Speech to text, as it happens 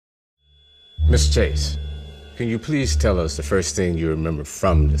Miss Chase, can you please tell us the first thing you remember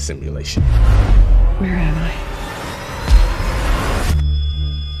from the simulation? Where am I?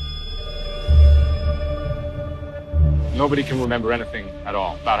 Nobody can remember anything at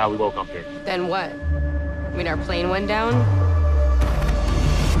all about how we woke up here. Then what? I mean, our plane went down?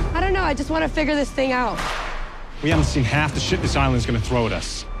 I don't know, I just want to figure this thing out. We haven't seen half the shit this island's gonna throw at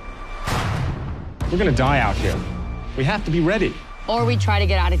us. We're gonna die out here. We have to be ready. Or we try to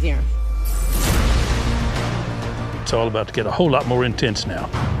get out of here. It's all about to get a whole lot more intense now.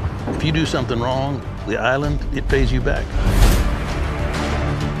 If you do something wrong, the island, it pays you back.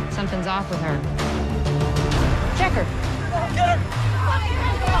 Something's off with her. Check her. Get her!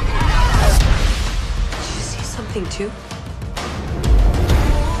 Did you see something too?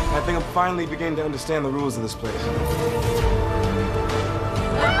 I think I'm finally beginning to understand the rules of this place.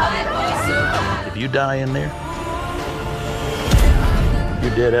 If you die in there,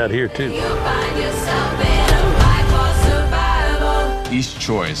 you're dead out here too. Each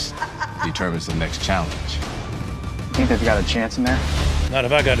choice determines the next challenge. Think they've got a chance in there? Not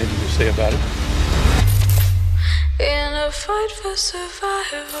if I got anything to say about it. In a fight for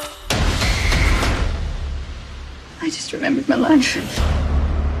survival. I just remembered my life.